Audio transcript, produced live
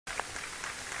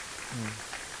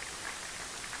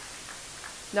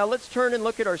Now let's turn and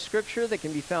look at our scripture that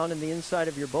can be found in the inside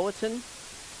of your bulletin.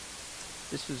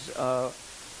 This is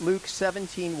Luke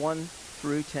 17, 1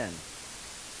 through 10.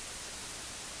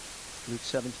 Luke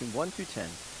 17, 1 through 10.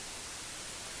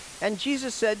 And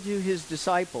Jesus said to his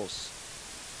disciples,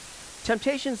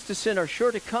 temptations to sin are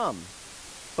sure to come,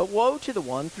 but woe to the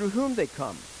one through whom they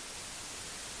come.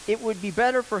 It would be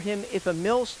better for him if a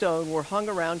millstone were hung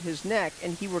around his neck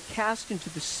and he were cast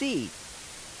into the sea,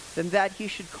 than that he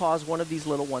should cause one of these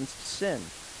little ones to sin.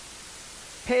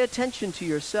 Pay attention to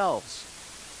yourselves.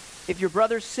 If your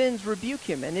brother sins, rebuke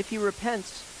him, and if he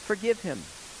repents, forgive him.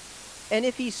 And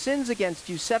if he sins against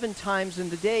you 7 times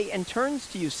in the day and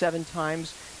turns to you 7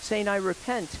 times, saying, I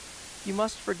repent, you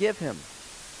must forgive him.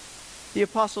 The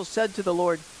apostles said to the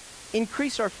Lord,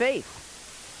 increase our faith.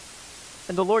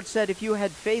 And the Lord said, if you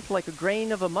had faith like a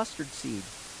grain of a mustard seed,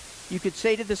 you could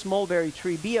say to this mulberry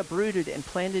tree, be uprooted and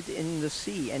planted in the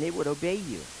sea, and it would obey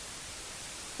you.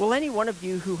 Will any one of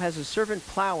you who has a servant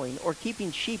plowing or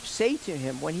keeping sheep say to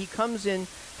him when he comes in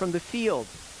from the field,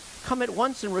 come at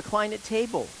once and recline at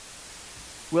table?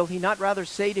 Will he not rather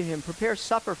say to him, prepare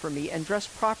supper for me and dress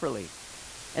properly,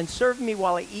 and serve me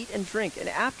while I eat and drink, and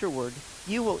afterward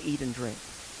you will eat and drink?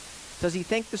 Does he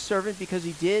thank the servant because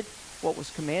he did what was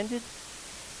commanded?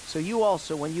 So you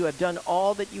also, when you have done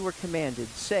all that you were commanded,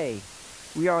 say,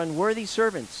 we are unworthy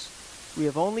servants. We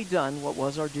have only done what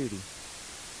was our duty.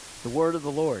 The word of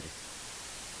the Lord.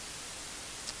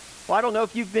 Well, I don't know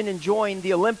if you've been enjoying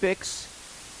the Olympics.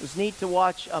 It was neat to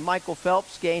watch Michael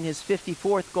Phelps gain his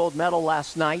 54th gold medal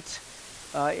last night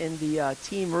in the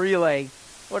team relay.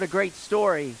 What a great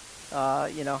story,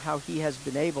 how he has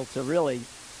been able to really,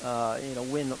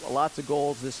 win lots of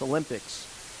golds this Olympics.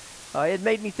 It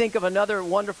made me think of another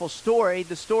wonderful story,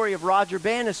 the story of Roger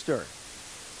Bannister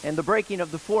and the breaking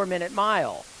of the 4-minute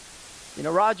mile.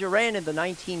 Roger ran in the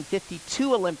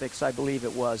 1952 Olympics, I believe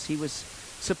it was. He was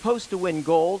supposed to win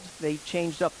gold. They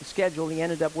changed up the schedule. He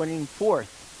ended up winning 4th.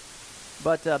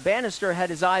 But Bannister had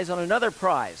his eyes on another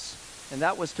prize, and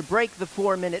that was to break the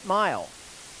 4-minute mile.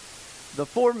 The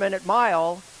 4-minute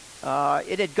mile,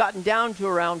 it had gotten down to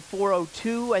around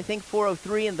 4:02, I think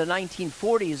 4:03 in the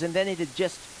 1940s, and then it had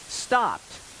just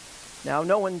stopped. Now,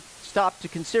 no one stopped to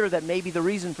consider that maybe the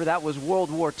reason for that was World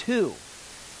War II.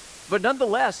 But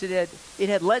nonetheless, it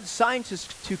had led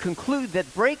scientists to conclude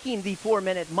that breaking the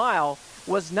 4-minute mile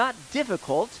was not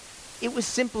difficult. It was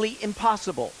simply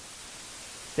impossible.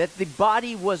 That the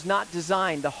body was not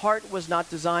designed, the heart was not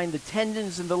designed, the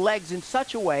tendons and the legs in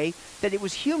such a way that it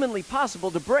was humanly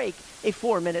possible to break a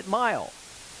 4-minute mile.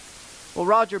 Well,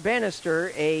 Roger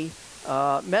Bannister, a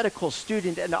medical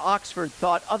student at Oxford,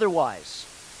 thought otherwise.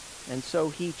 And so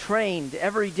he trained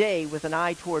every day with an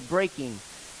eye toward breaking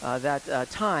that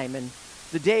time. And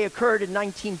the day occurred in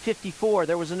 1954.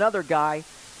 There was another guy,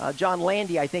 John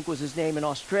Landy, I think was his name, in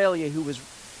Australia, who was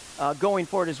going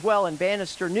for it as well, and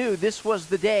Bannister knew this was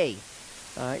the day.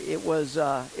 It was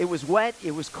wet,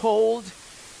 it was cold,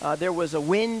 there was a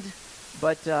wind,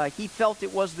 but he felt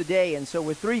it was the day. And so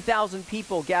with 3,000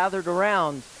 people gathered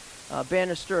around,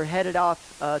 Bannister headed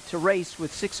off to race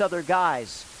with 6 other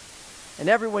guys. And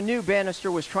everyone knew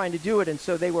Bannister was trying to do it, and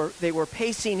so they were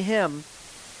pacing him.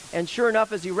 And sure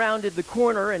enough, as he rounded the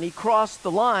corner and he crossed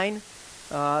the line,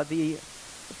 the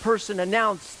person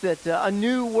announced that a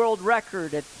new world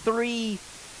record at 3,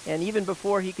 and even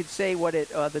before he could say what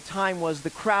the time was, the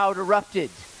crowd erupted,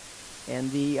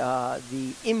 and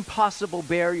the impossible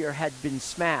barrier had been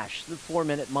smashed. The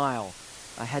 4-minute mile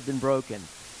had been broken.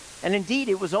 And indeed,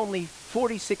 it was only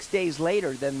 46 days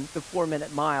later than the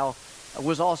 4-minute mile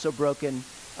was also broken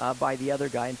by the other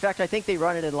guy. In fact, I think they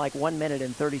run it in like 1 minute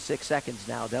and 36 seconds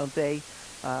now, don't they?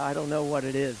 I don't know what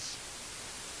it is.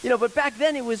 But back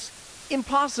then it was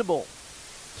impossible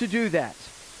to do that.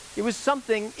 It was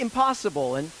something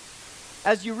impossible. And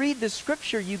as you read the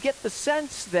scripture, you get the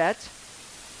sense that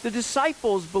the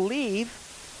disciples believe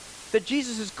that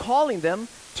Jesus is calling them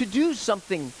to do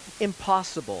something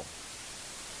impossible.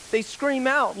 They scream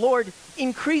out, Lord,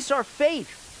 increase our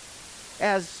faith,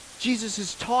 as Jesus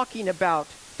is talking about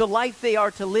the life they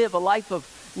are to live, a life of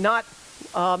not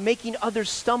making others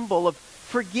stumble, of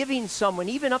forgiving someone,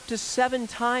 even up to 7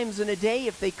 times in a day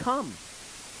if they come.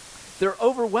 They're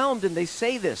overwhelmed and they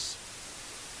say this.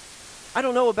 I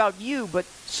don't know about you, but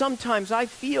sometimes I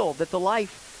feel that the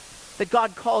life that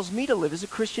God calls me to live as a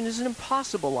Christian is an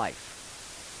impossible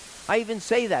life. I even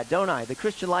say that, don't I? The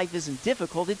Christian life isn't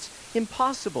difficult, it's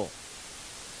impossible.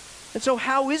 And so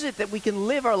how is it that we can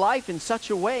live our life in such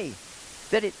a way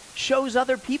that it shows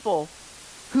other people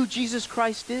who Jesus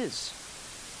Christ is?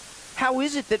 How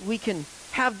is it that we can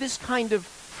have this kind of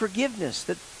forgiveness,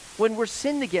 that when we're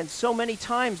sinned against so many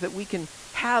times that we can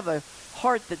have a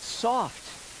heart that's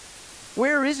soft?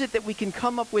 Where is it that we can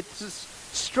come up with this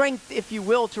strength, if you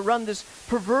will, to run this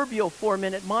proverbial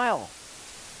 4-minute mile?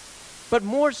 But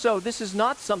more so, this is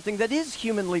not something that is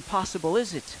humanly possible,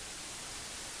 is it?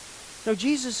 No,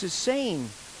 Jesus is saying,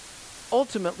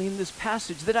 ultimately in this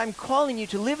passage, that I'm calling you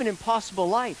to live an impossible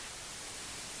life.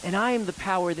 And I am the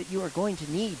power that you are going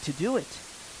to need to do it.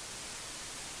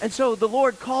 And so the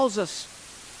Lord calls us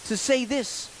to say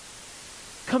this: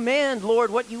 command,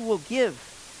 Lord, what you will give.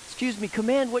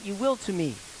 Command what you will to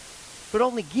me, but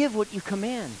only give what you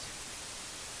command.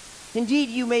 Indeed,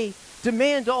 you may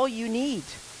demand all you need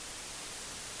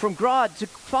from God to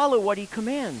follow what he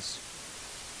commands,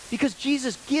 because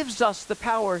Jesus gives us the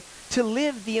power to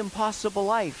live the impossible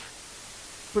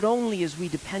life, but only as we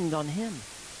depend on him.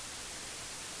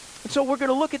 And so we're going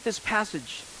to look at this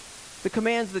passage, the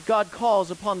commands that God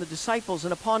calls upon the disciples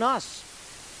and upon us.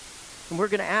 And we're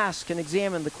going to ask and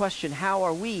examine the question, how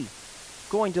are we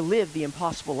going to live the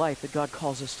impossible life that God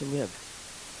calls us to live?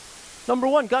 Number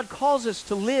one, God calls us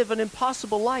to live an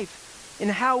impossible life in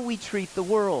how we treat the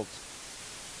world.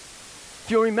 If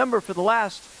you'll remember, for the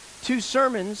last 2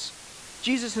 sermons,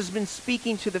 Jesus has been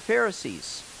speaking to the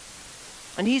Pharisees.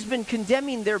 And he's been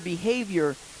condemning their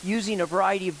behavior using a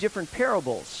variety of different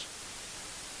parables.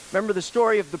 Remember the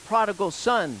story of the prodigal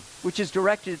son, which is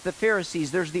directed at the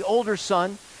Pharisees. There's the older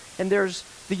son, and there's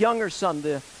the younger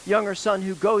son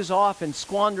who goes off and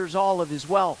squanders all of his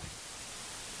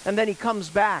wealth. And then he comes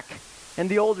back, and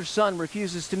the older son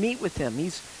refuses to meet with him.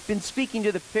 He's been speaking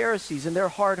to the Pharisees and their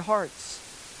hard hearts.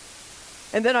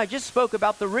 And then I just spoke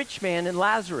about the rich man and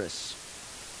Lazarus.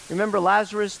 Remember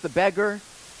Lazarus, the beggar,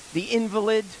 the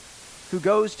invalid, who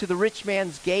goes to the rich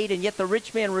man's gate, and yet the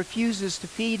rich man refuses to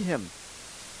feed him.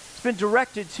 It's been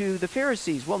directed to the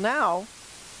Pharisees. Well, now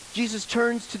Jesus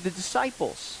turns to the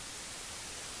disciples.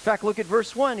 In fact, look at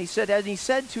verse 1. He said, and he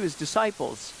said to his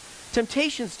disciples,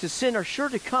 temptations to sin are sure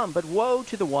to come, but woe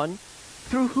to the one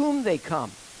through whom they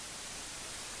come.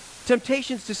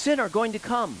 Temptations to sin are going to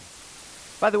come.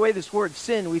 By the way, this word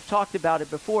sin, we've talked about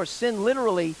it before. Sin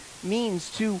literally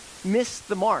means to miss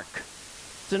the mark.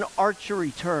 It's an archery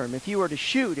term. If you were to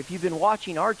shoot, if you've been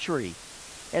watching archery,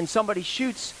 and somebody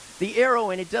shoots the arrow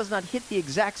and it does not hit the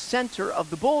exact center of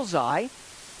the bullseye,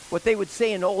 what they would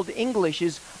say in Old English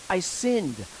is, I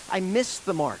sinned. I missed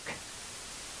the mark.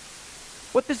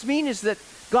 What this means is that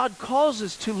God calls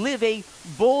us to live a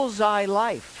bullseye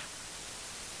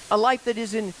life. A life that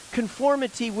is in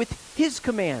conformity with his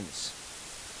commands.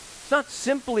 It's not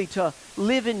simply to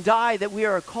live and die that we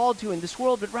are called to in this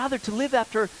world, but rather to live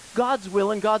after God's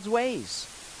will and God's ways.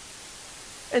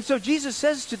 And so Jesus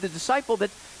says to the disciple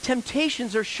that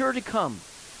temptations are sure to come.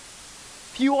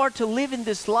 If you are to live in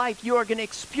this life, you are going to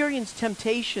experience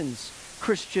temptations,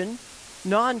 Christian,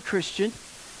 non-Christian,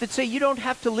 that say you don't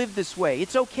have to live this way.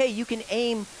 It's okay, you can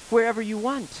aim wherever you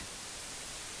want.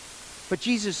 But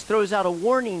Jesus throws out a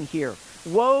warning here.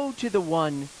 Woe to the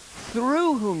one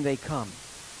through whom they come.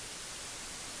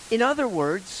 In other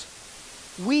words,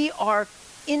 we are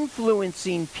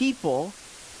influencing people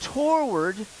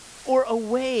toward or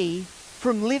away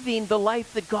from living the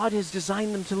life that God has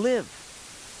designed them to live.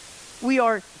 We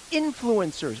are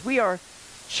influencers. We are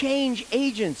change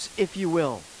agents, if you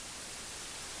will.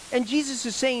 And Jesus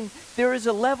is saying there is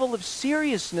a level of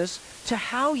seriousness to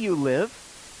how you live,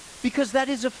 because that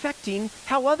is affecting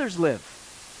how others live.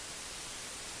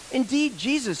 Indeed,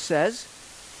 Jesus says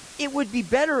it would be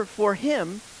better for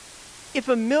him if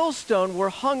a millstone were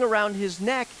hung around his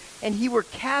neck and he were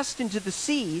cast into the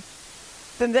sea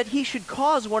than that he should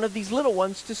cause one of these little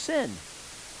ones to sin.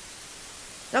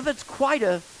 Now that's quite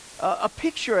a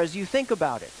picture as you think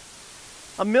about it.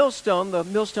 A millstone, the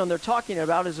millstone they're talking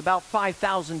about, is about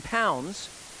 5,000 pounds.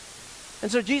 And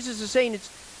so Jesus is saying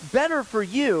it's better for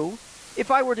you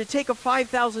if I were to take a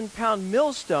 5,000 pound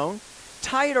millstone,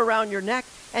 tie it around your neck,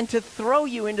 and to throw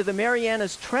you into the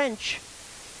Marianas Trench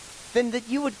than that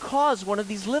you would cause one of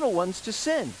these little ones to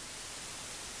sin.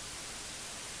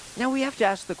 Now we have to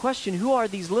ask the question, who are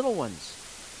these little ones?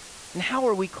 And how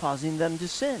are we causing them to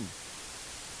sin?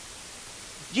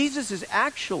 Jesus is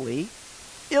actually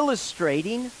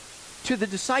illustrating to the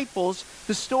disciples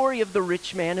the story of the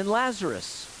rich man and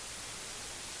Lazarus.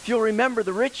 If you'll remember,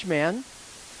 the rich man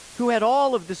who had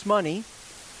all of this money,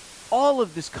 all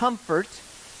of this comfort,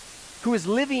 who was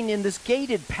living in this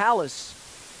gated palace,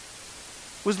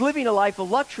 was living a life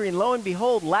of luxury, and lo and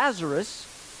behold, Lazarus,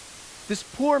 this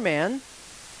poor man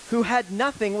who had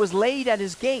nothing, was laid at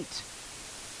his gate.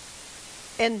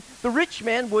 And the rich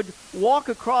man would walk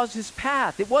across his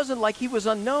path. It wasn't like he was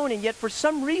unknown, and yet for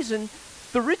some reason,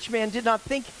 The rich man did not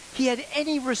think he had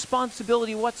any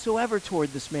responsibility whatsoever toward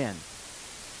this man.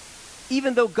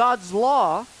 Even though God's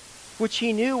law, which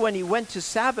he knew when he went to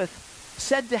Sabbath,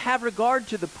 said to have regard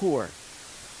to the poor,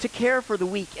 to care for the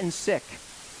weak and sick.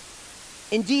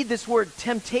 Indeed, this word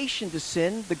temptation to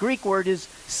sin, the Greek word is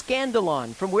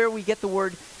scandalon, from where we get the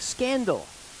word scandal.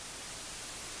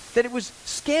 That it was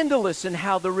scandalous in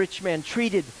how the rich man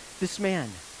treated this man,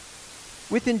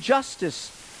 with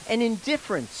injustice and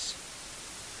indifference.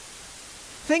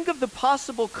 Think of the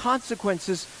possible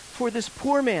consequences for this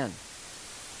poor man.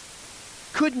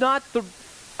 Could not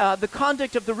the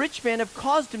conduct of the rich man have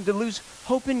caused him to lose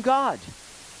hope in God?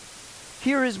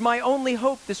 Here is my only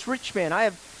hope, this rich man. I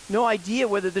have no idea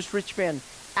whether this rich man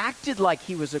acted like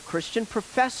he was a Christian,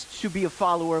 professed to be a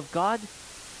follower of God.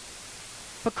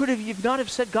 But could he not have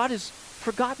said, God has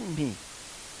forgotten me?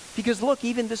 Because look,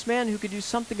 even this man who could do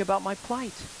something about my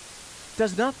plight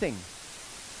does nothing.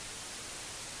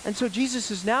 And so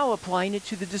Jesus is now applying it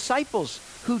to the disciples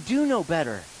who do know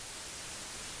better.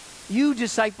 You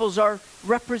disciples are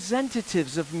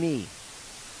representatives of me.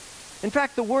 In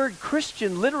fact, the word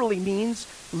Christian literally means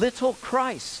little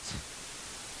Christ.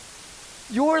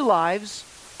 Your lives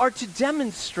are to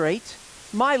demonstrate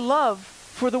my love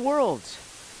for the world.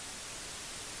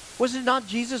 Was it not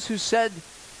Jesus who said,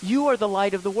 "You are the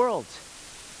light of the world,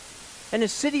 and a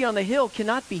city on the hill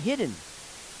cannot be hidden.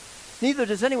 Neither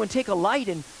does anyone take a light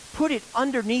and put it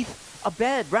underneath a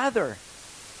bed. Rather,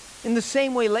 in the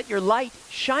same way, let your light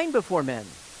shine before men,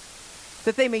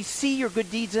 that they may see your good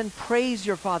deeds and praise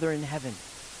your Father in heaven."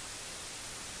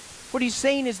 What he's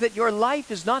saying is that your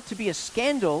life is not to be a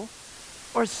scandal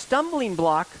or a stumbling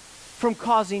block from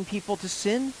causing people to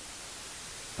sin,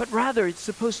 but rather it's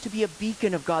supposed to be a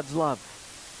beacon of God's love.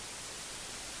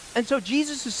 And so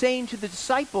Jesus is saying to the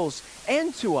disciples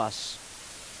and to us,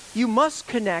 you must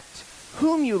connect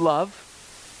whom you love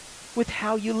with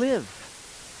how you live.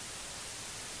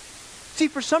 See,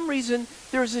 for some reason,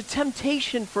 there is a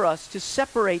temptation for us to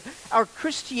separate our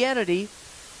Christianity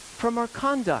from our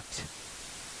conduct.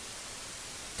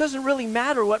 It doesn't really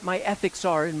matter what my ethics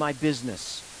are in my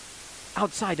business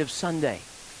outside of Sunday.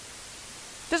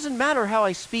 It doesn't matter how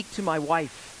I speak to my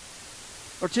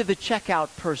wife or to the checkout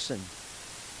person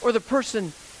or the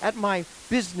person at my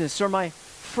business or my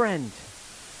friend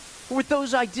or with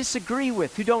those I disagree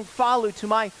with who don't follow to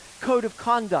my code of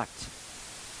conduct.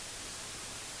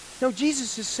 No,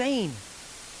 Jesus is saying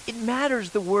it matters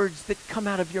the words that come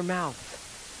out of your mouth,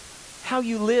 how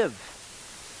you live,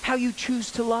 how you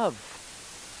choose to love.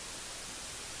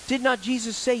 Did not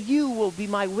Jesus say, "You will be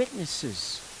my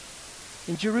witnesses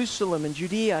in Jerusalem and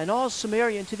Judea and all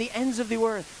Samaria and to the ends of the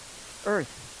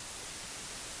earth"?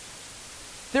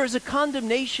 There is a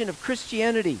condemnation of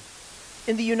Christianity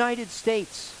in the United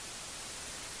States.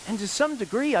 And to some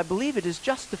degree, I believe it is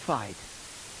justified.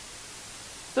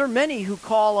 There are many who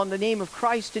call on the name of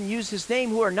Christ and use his name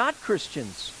who are not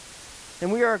Christians.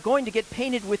 And we are going to get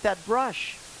painted with that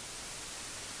brush.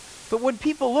 But when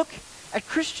people look at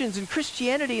Christians and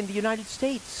Christianity in the United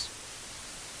States,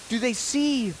 do they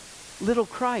see little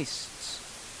Christs?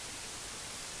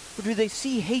 Or do they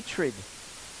see hatred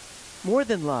more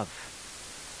than love?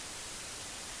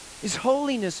 Is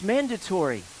holiness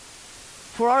mandatory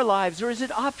for our lives, or is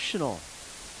it optional?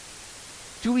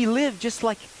 Do we live just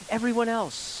like everyone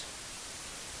else?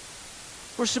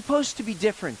 We're supposed to be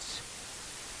different.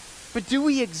 But do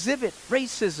we exhibit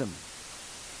racism,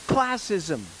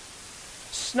 classism,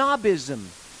 snobism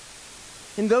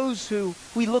in those who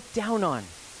we look down on?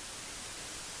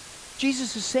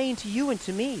 Jesus is saying to you and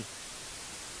to me,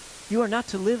 you are not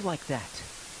to live like that.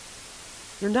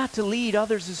 You're not to lead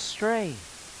others astray.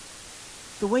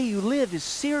 The way you live is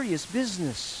serious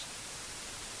business.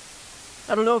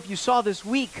 I don't know if you saw this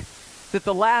week that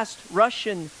the last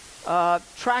Russian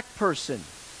track person,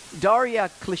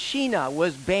 Daria Klishina,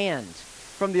 was banned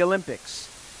from the Olympics.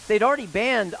 They'd already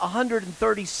banned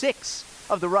 136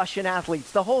 of the Russian athletes,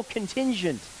 the whole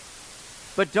contingent.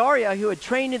 But Daria, who had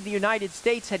trained in the United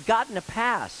States, had gotten a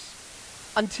pass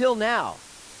until now.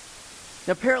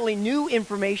 And apparently new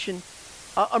information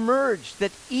emerged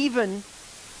that even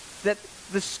that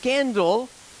the scandal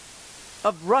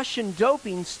of Russian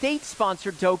doping,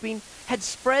 state-sponsored doping, had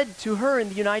spread to her in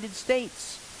the United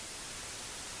States.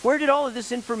 Where did all of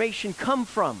this information come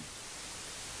from?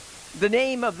 The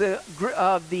name of the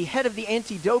head of the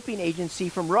anti-doping agency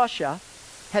from Russia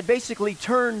had basically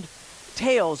turned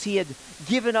tails. He had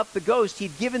given up the ghost.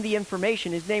 He'd given the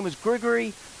information. His name was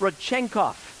Grigory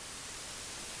Rodchenkov.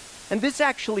 And this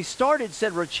actually started,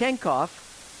 said Rodchenkov,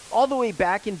 all the way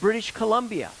back in British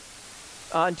Columbia.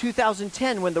 In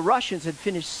 2010, when the Russians had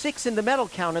finished 6th in the medal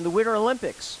count in the Winter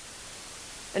Olympics.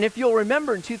 And if you'll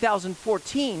remember, in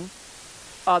 2014,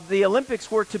 the Olympics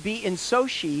were to be in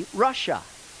Sochi, Russia.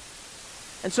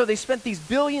 And so they spent these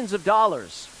billions of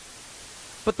dollars.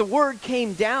 But the word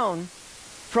came down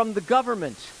from the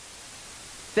government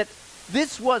that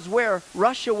this was where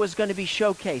Russia was going to be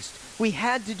showcased. We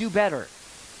had to do better.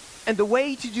 And the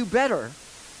way to do better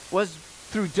was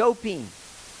through doping.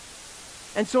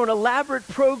 And so an elaborate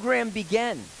program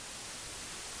began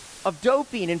of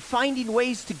doping and finding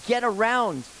ways to get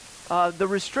around the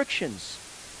restrictions.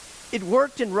 It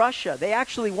worked in Russia. They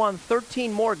actually won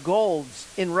 13 more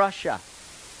golds in Russia,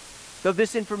 though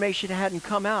this information hadn't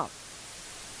come out.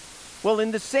 Well,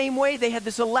 in the same way, they had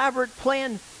this elaborate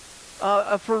plan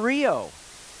for Rio,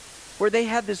 where they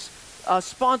had this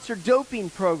sponsored doping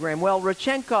program. Well,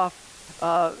 Rodchenkov,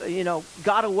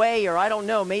 got away, or I don't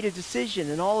know, made a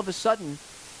decision, and all of a sudden,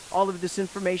 all of this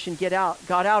information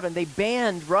got out, and they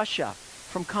banned Russia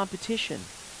from competition.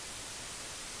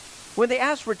 When they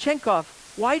asked Rodchenkov,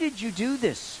 why did you do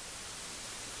this?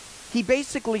 He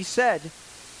basically said,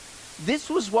 this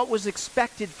was what was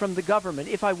expected from the government.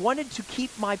 If I wanted to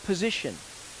keep my position,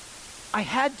 I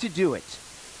had to do it.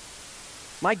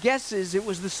 My guess is it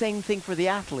was the same thing for the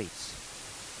athletes.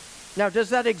 Now, does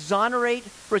that exonerate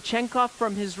Rodchenkov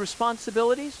from his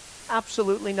responsibilities?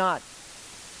 Absolutely not.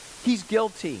 He's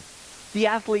guilty. The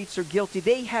athletes are guilty.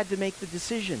 They had to make the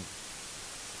decision.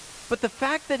 But the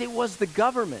fact that it was the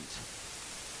government,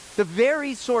 the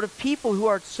very sort of people who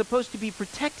are supposed to be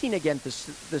protecting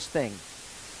against this thing,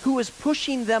 who is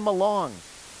pushing them along,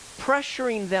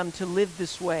 pressuring them to live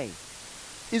this way,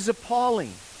 is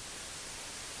appalling.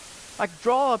 I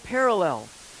draw a parallel.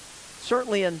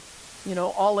 Certainly,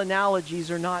 all analogies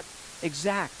are not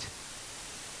exact.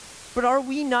 But are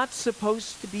we not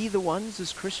supposed to be the ones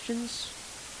as Christians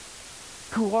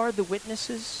who are the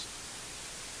witnesses,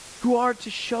 who are to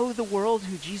show the world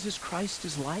who Jesus Christ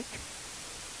is like?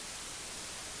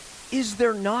 Is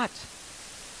there not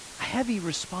a heavy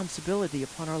responsibility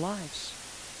upon our lives?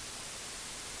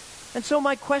 And so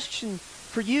my question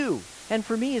for you and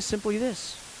for me is simply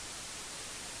this.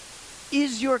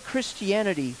 Is your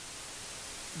Christianity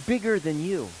bigger than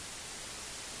you?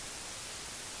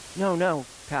 No,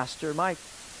 Pastor. My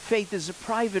faith is a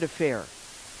private affair.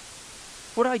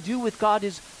 What I do with God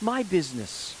is my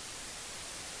business.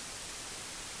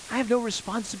 I have no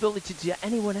responsibility to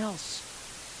anyone else.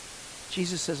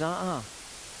 Jesus says,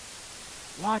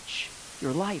 watch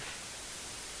your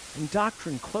life and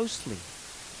doctrine closely.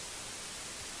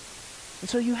 And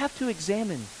so you have to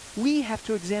examine, we have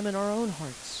to examine our own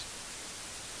hearts.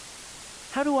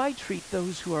 How do I treat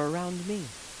those who are around me?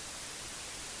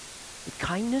 With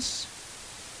kindness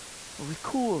or with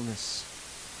coolness?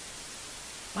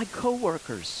 My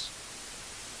co-workers,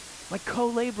 my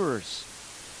co-laborers,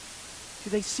 do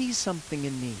they see something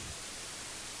in me?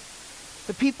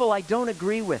 The people I don't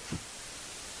agree with,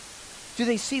 do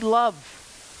they see love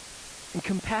and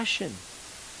compassion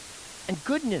and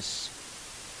goodness?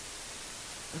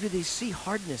 Or do they see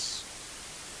hardness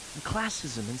and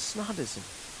classism and snobism?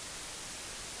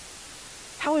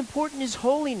 How important is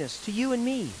holiness to you and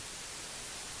me?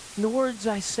 And the words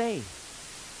I say,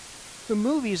 the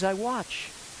movies I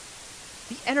watch,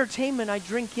 the entertainment I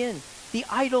drink in, the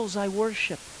idols I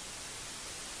worship.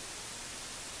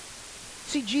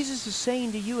 See, Jesus is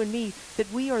saying to you and me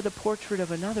that we are the portrait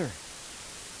of another.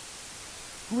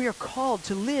 We are called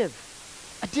to live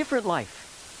a different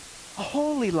life, a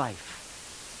holy life,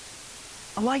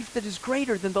 a life that is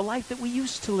greater than the life that we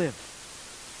used to live.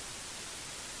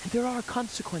 And there are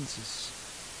consequences.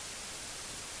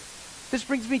 This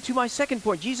brings me to my second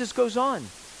point. Jesus goes on,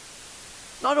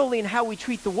 not only in how we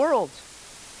treat the world,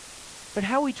 but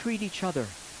how we treat each other.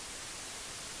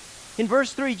 In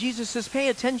verse 3, Jesus says, pay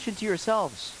attention to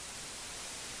yourselves.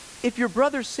 If your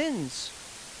brother sins,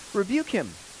 rebuke him.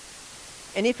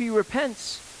 And if he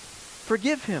repents,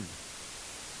 forgive him.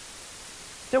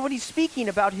 Then when he's speaking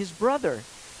about his brother,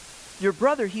 your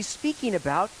brother, he's speaking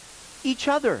about each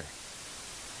other,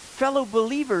 fellow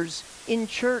believers in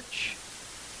church.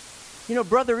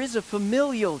 Brother is a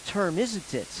familial term,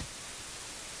 isn't it?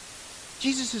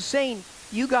 Jesus is saying,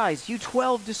 you guys, you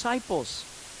 12 disciples,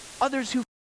 others who